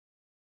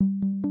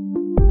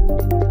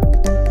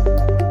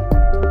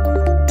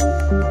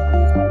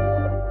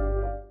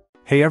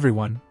Hey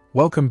everyone,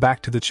 welcome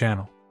back to the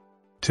channel.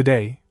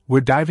 Today, we're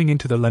diving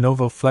into the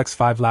Lenovo Flex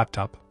 5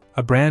 laptop,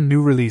 a brand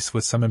new release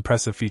with some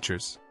impressive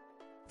features.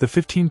 The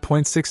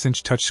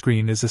 15.6-inch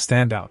touchscreen is a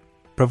standout,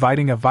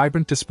 providing a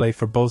vibrant display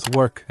for both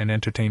work and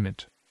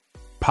entertainment.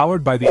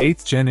 Powered by the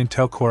 8th Gen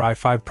Intel Core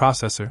i5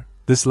 processor,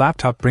 this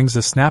laptop brings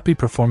a snappy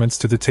performance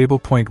to the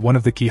table. One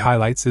of the key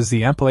highlights is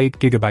the ample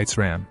 8GB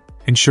RAM,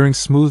 ensuring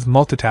smooth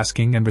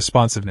multitasking and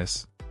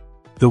responsiveness.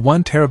 The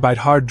 1TB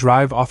hard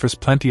drive offers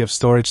plenty of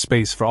storage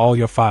space for all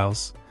your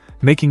files,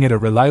 making it a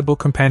reliable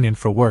companion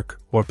for work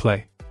or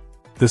play.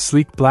 The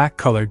sleek black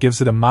color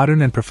gives it a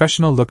modern and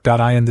professional look.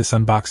 In this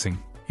unboxing,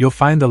 you'll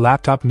find the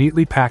laptop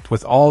neatly packed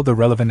with all the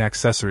relevant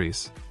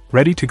accessories,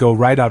 ready to go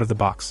right out of the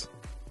box.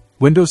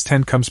 Windows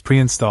 10 comes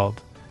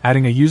pre-installed,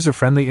 adding a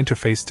user-friendly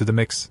interface to the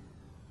mix.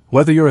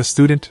 Whether you're a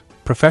student,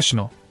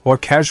 professional, or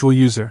casual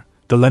user,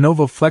 the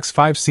Lenovo Flex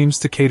 5 seems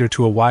to cater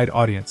to a wide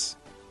audience.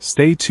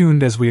 Stay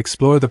tuned as we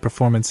explore the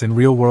performance in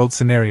real-world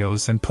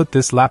scenarios and put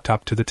this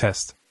laptop to the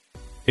test.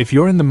 If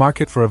you're in the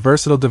market for a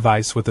versatile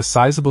device with a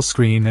sizable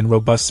screen and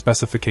robust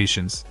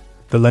specifications,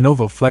 the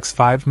Lenovo Flex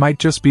 5 might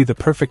just be the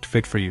perfect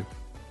fit for you.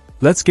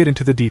 Let's get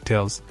into the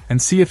details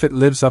and see if it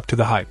lives up to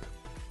the hype.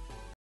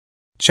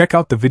 Check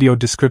out the video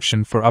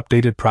description for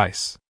updated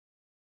price.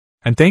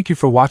 And thank you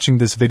for watching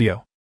this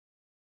video.